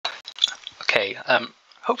Okay,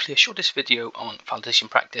 hopefully I showed this video on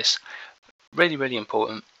validation practice. Really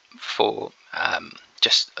important for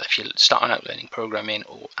just if you're starting out learning programming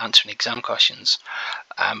or answering exam questions,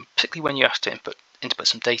 particularly when you have to input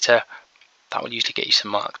some data. That will usually get you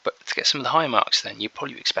some marks, but to get some of the higher marks then you're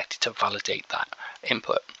probably expected to validate that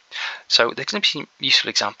input. So there's going to be some useful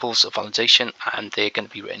examples of validation, and they're going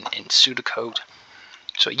to be written in pseudocode.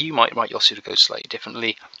 So you might write your pseudocode slightly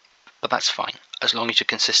differently, but that's fine as long as you're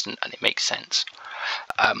consistent and it makes sense.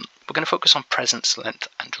 We're going to focus on presence, length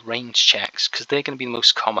and range checks because they're going to be the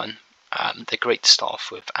most common. They're great to start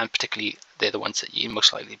off with, and particularly they're the ones that you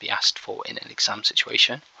most likely be asked for in an exam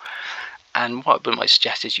situation. And what I might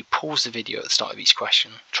suggest is you pause the video at the start of each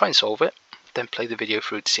question, try and solve it, then play the video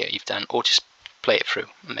through to see how you've done, or just play it through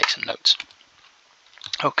and make some notes.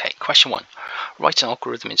 Okay, question 1. Write an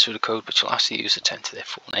algorithm in pseudocode which will ask the user to enter their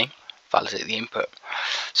full name, validate the input.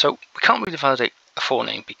 So we can't really validate a full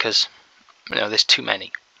name because there's too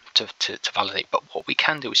many to validate, but what we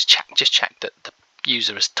can do is just check that the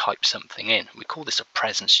user has typed something in. We call this a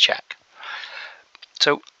presence check.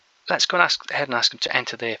 So let's go and ahead and ask them to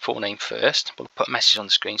enter their full name first. We'll put a message on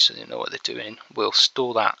the screen so they know what they're doing. We'll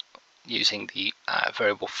store that using the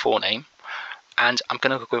variable full name, and I'm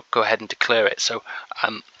going to go ahead and declare it. So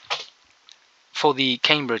for the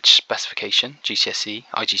Cambridge specification,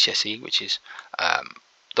 IGCSE, which is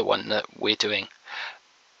the one that we're doing,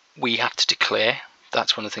 we have to declare.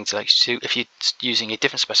 That's one of the things I like to do. If you're using a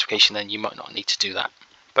different specification, then you might not need to do that,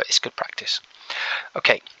 but it's good practice.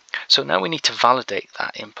 Okay, so now we need to validate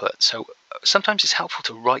that input. So sometimes it's helpful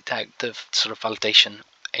to write out the sort of validation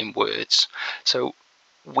in words. So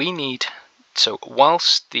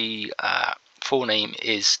whilst the full name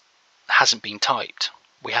hasn't been typed,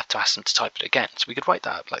 we have to ask them to type it again. So we could write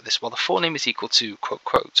that up like this: while the full name is equal to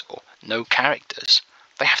quote or no characters,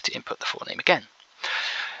 they have to input the full name again.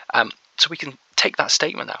 So we can take that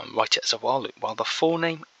statement out and write it as a while loop. While full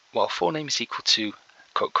name is equal to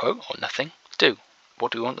quote or nothing, do.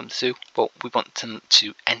 What do we want them to do? Well, we want them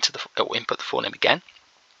to input the full name again,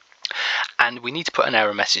 and we need to put an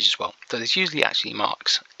error message as well. So there's usually actually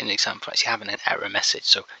marks in the exam for actually having an error message,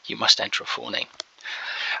 so you must enter a full name.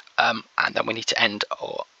 And then we need to end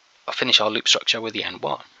or finish our loop structure with the end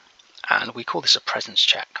one, and we call this a presence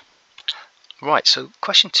check. Right, so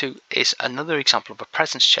question 2 is another example of a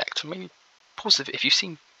presence check. So maybe pause if you've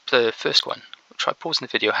seen the first one, try pausing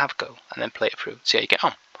the video, have a go, and then play it through, see how you get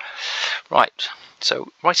on. Right,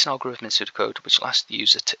 so write an algorithm in pseudocode which will ask the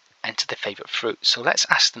user to enter their favourite fruit. So let's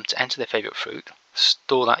ask them to enter their favourite fruit,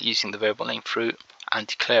 store that using the variable name fruit, and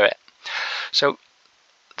declare it. So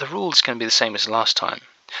the rule is going to be the same as last time.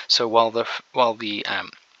 So while the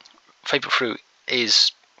favourite fruit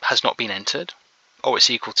has not been entered, or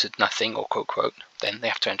it's equal to nothing or quote, then they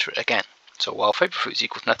have to enter it again. So while favourite fruit is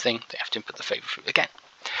equal to nothing, they have to input the favourite fruit again.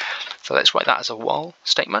 So let's write that as a while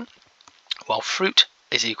statement. While fruit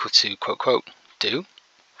is equal to quote, do.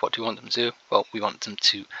 What do we want them to do? Well, we want them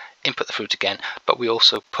to input the fruit again, but we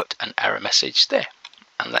also put an error message there.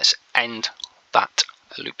 And let's end that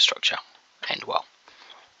loop structure, end while.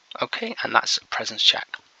 Okay, and that's a presence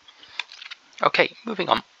check. Okay, moving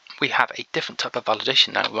on. We have a different type of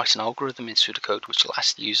validation now. We write an algorithm in pseudocode which will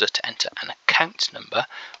ask the user to enter an account number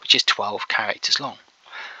which is 12 characters long.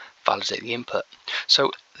 Validate the input.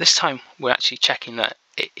 So this time we're actually checking that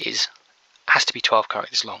it has to be 12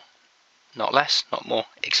 characters long. Not less, not more,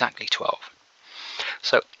 exactly 12.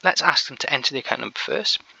 So let's ask them to enter the account number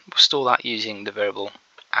first. We'll store that using the variable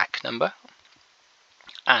acc number,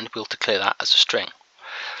 and we'll declare that as a string.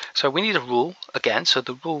 So we need a rule again, so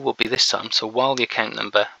the rule will be this time, so while the account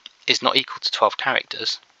number is not equal to 12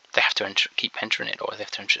 characters, they have to keep entering it, or they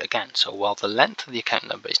have to enter it again. So while the length of the account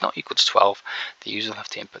number is not equal to 12, the user will have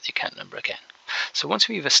to input the account number again. So once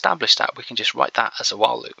we've established that, we can just write that as a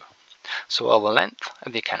while loop. So while the length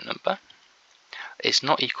of the account number is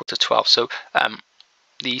not equal to 12, so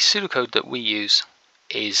the pseudocode that we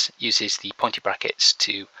uses the pointy brackets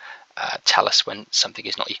to tell us when something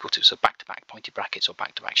is not equal to. So back-to-back pointy brackets or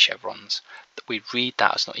back-to-back chevrons, that we read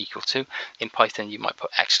that as not equal to. In Python you might put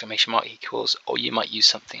exclamation mark equals, or you might use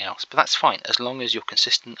something else, but that's fine as long as you're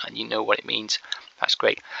consistent and you know what it means. That's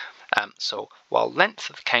great. So while length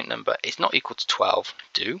of the count number is not equal to 12,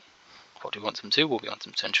 do. What do we want them to do? Well, we want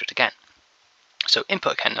them to enter it again. So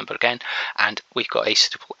input account number again, and we've got a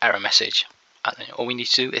suitable error message, and then all we need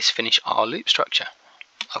to do is finish our loop structure.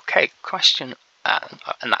 Okay, question.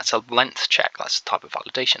 And that's a length check. That's the type of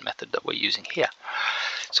validation method that we're using here.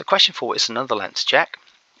 So question 4 is another length check.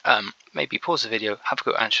 Maybe pause the video, have a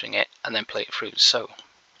go at answering it, and then play it through. So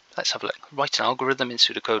let's have a look. Write an algorithm in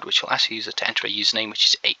pseudocode which will ask the user to enter a username which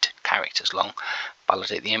is 8 characters long.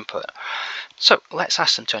 Validate the input. So let's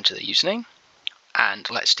ask them to enter the username, and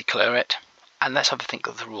let's declare it, and let's have a think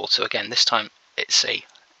of the rule. So again, this time it's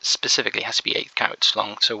specifically has to be 8 characters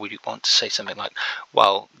long, so we want to say something like,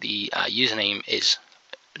 well, the username is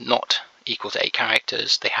not equal to 8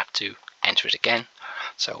 characters, they have to enter it again.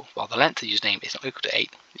 So while the length of the username is not equal to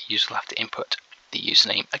 8, the user will have to input the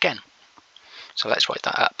username again. So let's write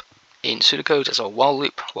that up in pseudocode as a while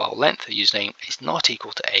loop. While length of the username is not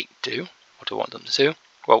equal to 8, what do we want them to do?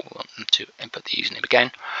 Well, we want them to input the username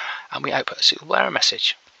again, and we output a suitable error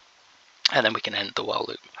message, and then we can end the while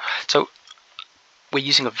loop. So we're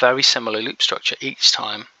using a very similar loop structure each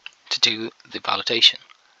time to do the validation.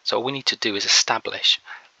 So all we need to do is establish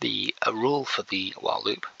a rule for the while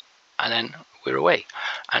loop, and then we're away.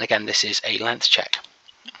 And again, this is a length check.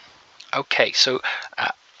 Okay, so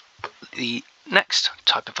the next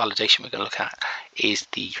type of validation we're going to look at is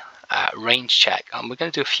the range check, and we're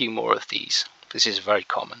going to do a few more of these. This is very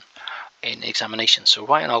common in examinations. So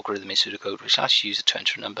write an algorithm in pseudocode which asks the user to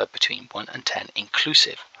enter a number between 1 and 10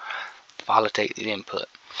 inclusive. Validate the input.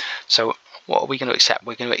 So what are we going to accept?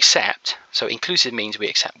 We're going to accept, so inclusive means we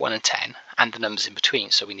accept 1 and 10 and the numbers in between.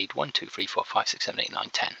 So we need 1, 2, 3, 4, 5, 6, 7, 8, 9,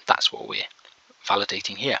 10. That's what we're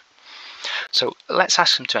validating here. So let's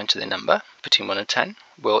ask them to enter the number between 1 and 10.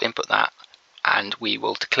 We'll input that, and we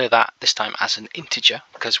will declare that this time as an integer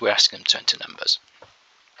because we're asking them to enter numbers.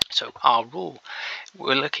 So our rule,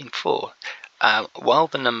 we're looking for while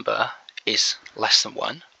the number is less than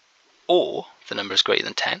 1 or the number is greater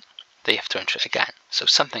than 10, they have to enter it again. So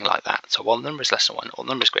something like that. So while the number is less than 1 or the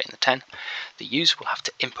number is greater than 10, the user will have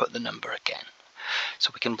to input the number again.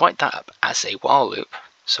 So we can write that up as a while loop.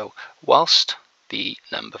 So whilst the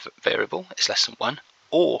number variable is less than 1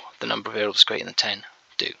 or the number of variables greater than 10,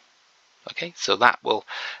 do. Okay, so that will,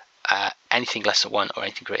 anything less than 1 or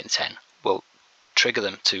anything greater than 10 will trigger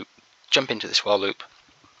them to jump into this while loop.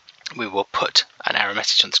 We will put an error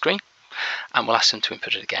message on the screen and we'll ask them to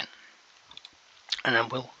input it again. And then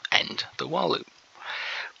we'll end the while loop.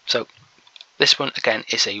 So this one again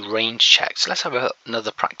is a range check. So let's have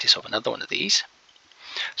another practice of another one of these.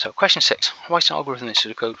 So question 6, write an algorithm in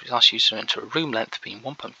pseudocode which asks you to enter a room length between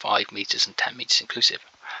 1.5 meters and 10 meters inclusive.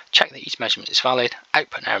 Check that each measurement is valid,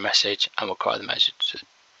 output an error message, and require the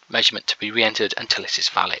measurement to be re-entered until it is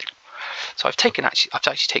valid. So I've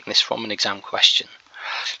actually taken this from an exam question.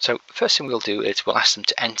 So first thing we'll do is we'll ask them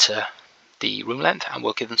to enter the room length, and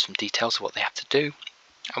we'll give them some details of what they have to do,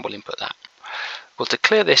 and we'll input that. We'll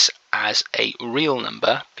declare this as a real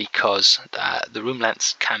number because the room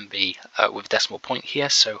lengths can be with a decimal point here,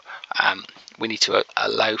 so we need to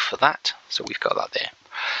allow for that. So we've got that there.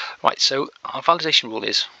 Right, so our validation rule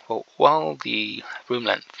is, well, while the room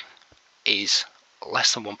length is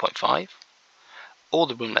less than 1.5 or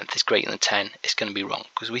the room length is greater than 10, it's going to be wrong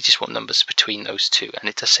because we just want numbers between those two, and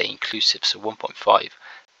it does say inclusive, so 1.5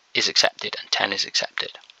 is accepted and 10 is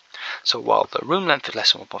accepted. So while the room length is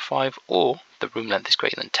less than 1.5 or the room length is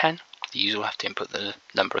greater than 10, the user will have to input the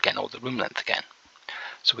number again or the room length again.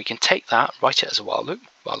 So we can take that, write it as a while loop.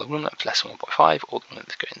 While the room length is less than 1.5 or the room length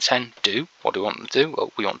is greater than 10, do. What do we want them to do?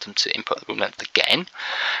 Well, we want them to input the room length again,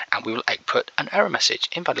 and we will output an error message,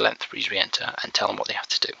 invalid length, please re-enter, and tell them what they have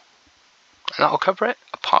to do. And that'll cover it,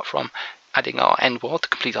 apart from adding our end while to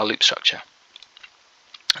complete our loop structure.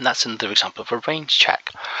 And that's another example of a range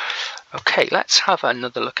check. Okay, let's have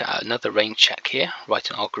another look at another range check here.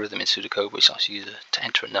 Write an algorithm in pseudocode which asks the user to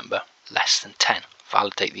enter a number less than 10.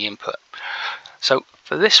 Validate the input. So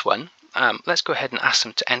for this one, let's go ahead and ask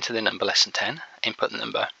them to enter the number less than 10, input the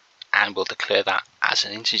number, and we'll declare that as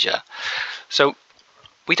an integer. So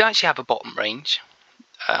we don't actually have a bottom range,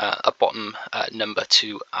 a bottom number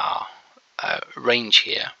to our range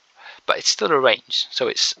here, but it's still a range, so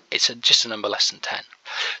it's just a number less than 10.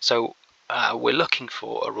 So we're looking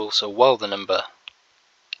for a rule, so while the number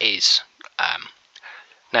is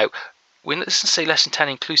now it doesn't say less than 10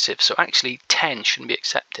 inclusive, so actually 10 shouldn't be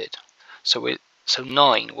accepted. So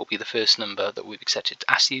 9 will be the first number that we've accepted.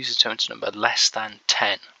 Ask the user to enter a number less than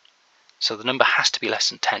 10. So the number has to be less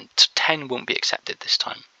than 10. 10 won't be accepted this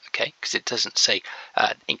time, okay, because it doesn't say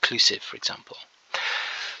inclusive, for example.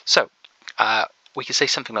 So we can say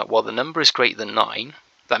something like, while the number is greater than 9,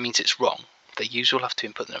 that means it's wrong. The user will have to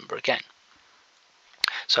input the number again.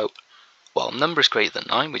 So while number is greater than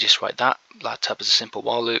 9, we just write that up as a simple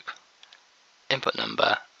while loop, input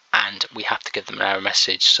number, and we have to give them an error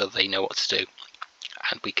message so they know what to do.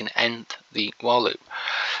 And we can end the while loop.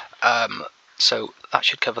 So that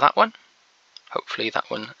should cover that one. Hopefully that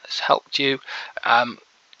one has helped you.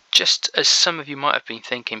 Just as some of you might have been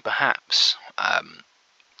thinking, perhaps,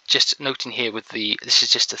 just noting here with this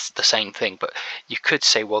is just the same thing, but you could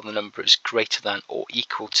say, well, the number is greater than or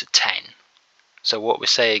equal to 10. So what we're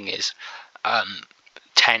saying is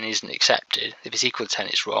 10 isn't accepted. If it's equal to 10,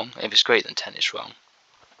 it's wrong. If it's greater than 10, it's wrong.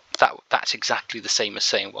 That's exactly the same as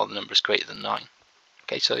saying, well, the number is greater than 9.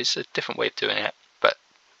 Okay, so it's a different way of doing it, but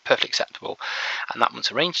perfectly acceptable. And that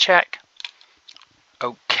one's a range check.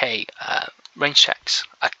 Okay, range checks.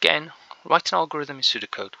 Again, write an algorithm in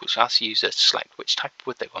pseudocode which asks the user to select which type of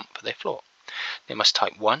wood they want for their floor. They must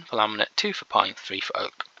type 1 for laminate, 2 for pine, 3 for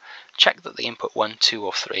oak. Check that they input 1, 2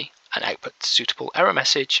 or 3 and output the suitable error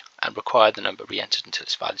message and require the number re-entered until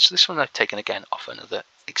it's valid. So this one I've taken again off another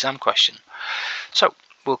exam question. So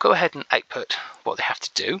we'll go ahead and output what they have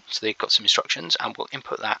to do. So they've got some instructions and we'll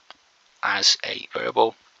input that as a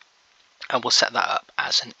variable and we'll set that up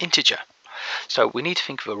as an integer. So we need to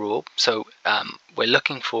think of a rule. So we're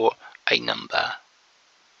looking for a number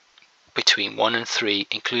between 1 and 3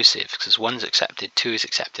 inclusive, because 1 is accepted, 2 is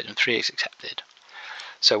accepted, and 3 is accepted.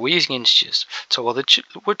 So we're using integers. So while the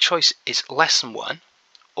wood choice is less than 1,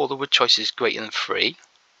 or the wood choice is greater than 3,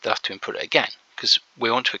 they'll have to input it again, because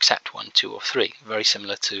we want to accept 1, 2, or 3, very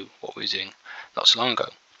similar to what we were doing not so long ago.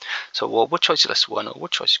 So while wood choice is less than 1, or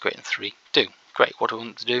wood choice is greater than 3, do. Great, what do we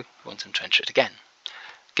want to do? We want them to enter it again.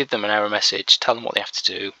 Give them an error message, tell them what they have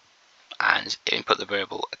to do, and input the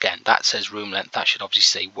variable again. That says room length, that should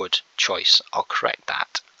obviously say wood choice. I'll correct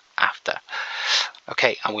that after.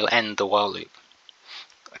 Okay, and we'll end the while loop.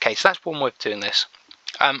 Okay, so that's one way of doing this.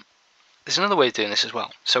 There's another way of doing this as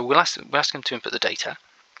well. So we'll ask them to input the data,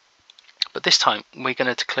 but this time we're going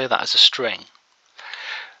to declare that as a string.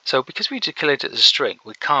 So because we declared it as a string,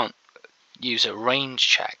 we can't use a range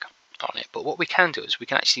check on it, but what we can do is we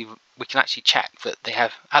can actually check that they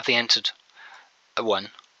have they entered a 1,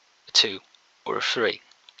 a 2 or a 3.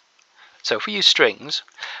 So if we use strings,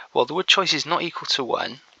 well, the wood choice is not equal to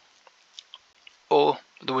 1, or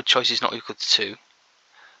the wood choice is not equal to 2,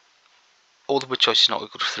 or the wood choice is not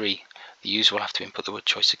equal to 3, the user will have to input the wood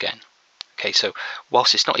choice again. Okay, so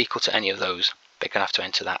whilst it's not equal to any of those, they're going to have to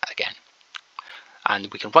enter that again.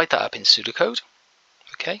 And we can write that up in pseudocode,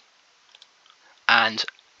 okay, and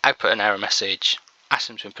output an error message, ask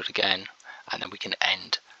them to input again, and then we can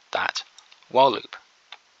end that while loop.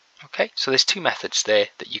 Okay, so there's two methods there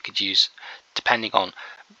that you could use depending on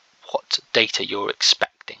what data you're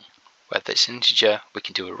expecting. Whether it's an integer, we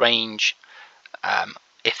can do a range.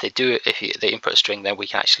 If they input a string, then we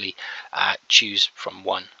can actually choose from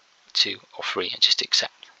 1, 2, or 3 and just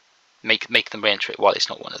accept. Make them re-enter it while it's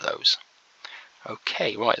not one of those.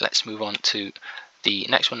 Okay, right, let's move on to the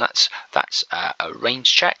next one. That's a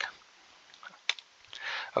range check.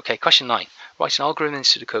 Okay, question 9. Write an algorithm in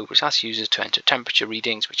pseudocode which asks users to enter temperature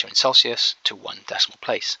readings which are in Celsius to 1 decimal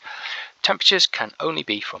place. Temperatures can only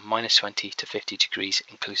be from -20 to 50 degrees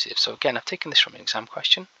inclusive. So again, I've taken this from an exam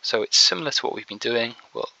question. So it's similar to what we've been doing.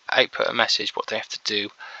 We'll output a message, what they have to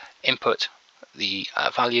do, input the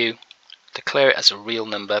value, declare it as a real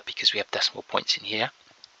number because we have decimal points in here.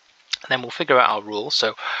 And then we'll figure out our rule.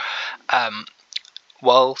 So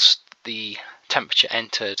whilst the temperature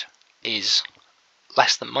entered is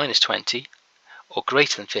less than -20 or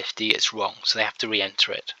greater than 50, it's wrong, so they have to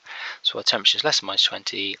re-enter it. So our temperature is less than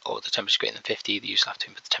 -20 or the temperature is greater than 50, the user will have to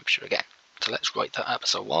input the temperature again. So let's write that up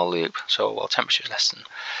as a while loop. So while temperature is less than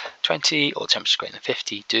 20 or temperature is greater than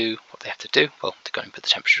 50, do what they have to do. Well, they're going to input the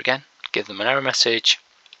temperature again, give them an error message,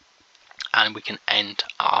 and we can end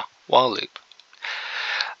our while loop.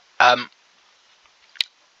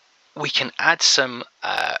 We can add some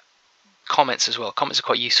comments as well. Comments are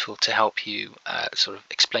quite useful to help you sort of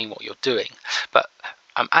explain what you're doing. But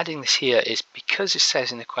I'm adding this here is because it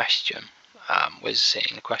says in the question, where does it say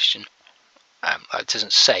in the question? It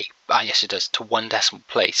doesn't say, yes it does, to 1 decimal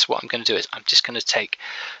place. What I'm going to do is I'm just going to take,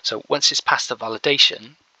 so once it's passed the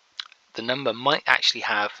validation, the number might actually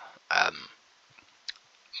have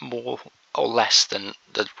more or less than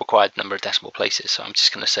the required number of decimal places. So I'm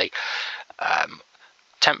just going to say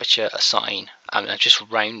temperature assign, and I'm just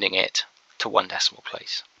rounding it to 1 decimal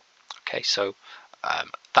place. Okay, so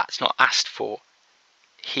that's not asked for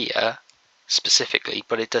here specifically,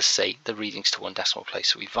 but it does say the readings to 1 decimal place.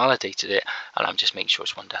 So we validated it, and I'm just making sure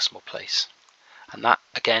it's 1 decimal place. And that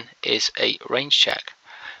again is a range check.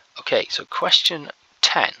 Okay, so question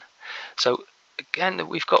 10. So again,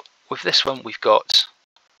 we've got with this one, we've got.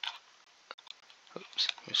 Oops,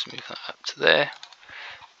 just move that up to there.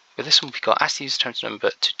 With this one, we've got ask the user to enter number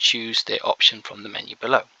to choose their option from the menu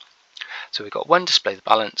below. So we've got 1, display the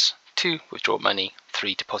balance, 2, withdraw money,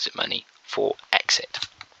 3, deposit money, 4, exit.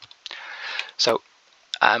 So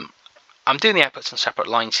I'm doing the outputs on separate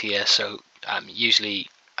lines here, so usually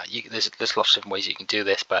there's lots of different ways you can do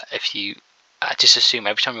this, but if you just assume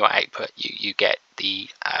every time you want output, you get the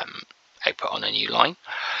output on a new line.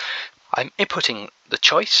 I'm inputting the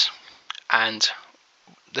choice, and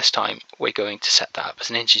this time we're going to set that up as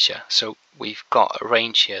an integer. So we've got a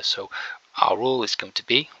range here, so our rule is going to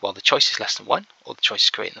be, while the choice is less than 1 or the choice is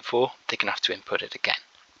greater than 4, they're going to have to input it again.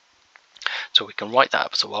 So we can write that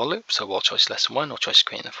up as a while loop. So while choice is less than 1 or choice is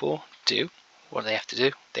greater than 4, what do they have to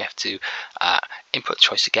do? They have to input the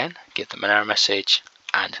choice again, give them an error message,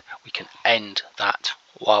 and we can end that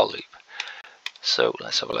while loop. So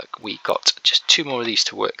let's have a look. We got just 2 more of these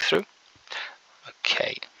to work through.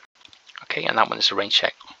 Okay, and that one is a range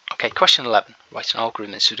check. Okay, question 11. Write an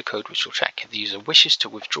algorithm in pseudocode which will check if the user wishes to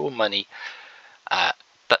withdraw money,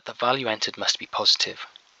 but the value entered must be positive.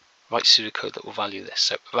 Write pseudocode that will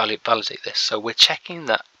validate this. So we're checking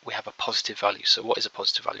that we have a positive value. So what is a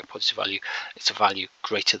positive value? A positive value is a value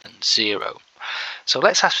greater than 0. So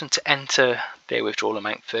let's ask them to enter their withdrawal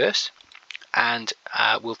amount first, and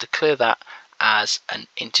we'll declare that as an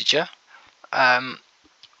integer.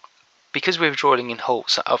 Because we're withdrawing in whole,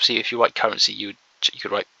 so obviously if you write currency, you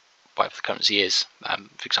could write whatever the currency is,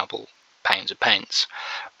 for example, pounds or pence,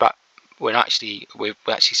 but we're actually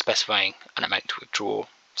specifying an amount to withdraw,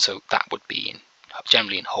 so that would be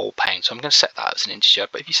generally in whole pounds. So I'm going to set that as an integer,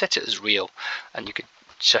 but if you set it as real and you could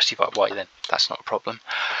justify why, then that's not a problem.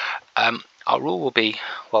 Our rule will be,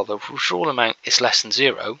 while the withdrawal amount is less than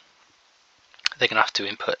 0, they're going to have to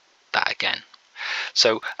input that again.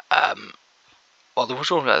 So while the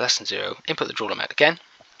withdrawal amount is less than 0, input the withdrawal amount again.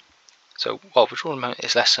 So while withdrawal amount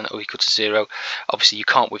is less than or equal to 0, obviously you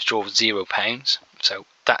can't withdraw £0, so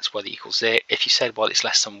that's why the equals there. If you said while it's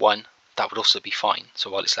less than 1, that would also be fine. So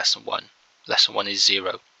while it's less than 1 is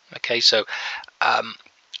 0. Okay, so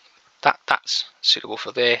that's suitable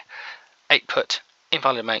for there. Output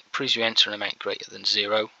invalid amount proves you enter an amount greater than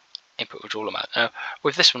 0. Input withdrawal amount. Now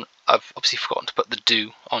with this one, I've obviously forgotten to put the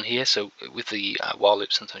do on here. So with the while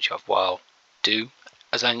loop, sometimes you have while do.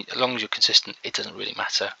 As long as you're consistent, it doesn't really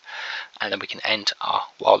matter, and then we can end our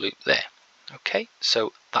while loop there. Okay,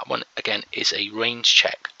 so that one again is a range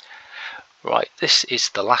check. Right, this is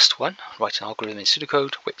the last one. Write an algorithm in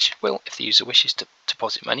pseudocode which will, if the user wishes to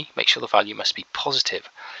deposit money, make sure the value must be positive.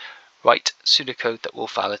 Write pseudocode that will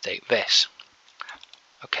validate this.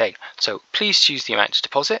 Okay, so please choose the amount to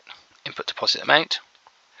deposit, input deposit amount,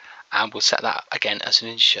 and we'll set that again as an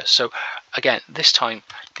integer. So again, this time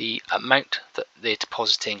the amount that they're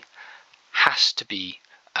depositing has to be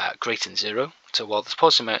greater than 0. So while the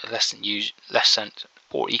deposit amount is less than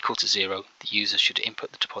or equal to 0, the user should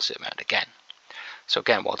input the deposit amount again. So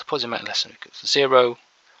again, while the deposit amount is less than or equal to 0,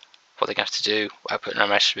 what they're going to have to do, output an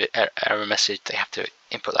error message, they have to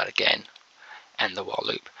input that again, end the while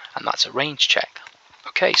loop, and that's a range check.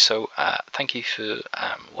 Okay, so thank you for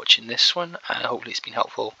watching this one, and hopefully it's been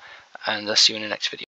helpful, and I'll see you in the next video.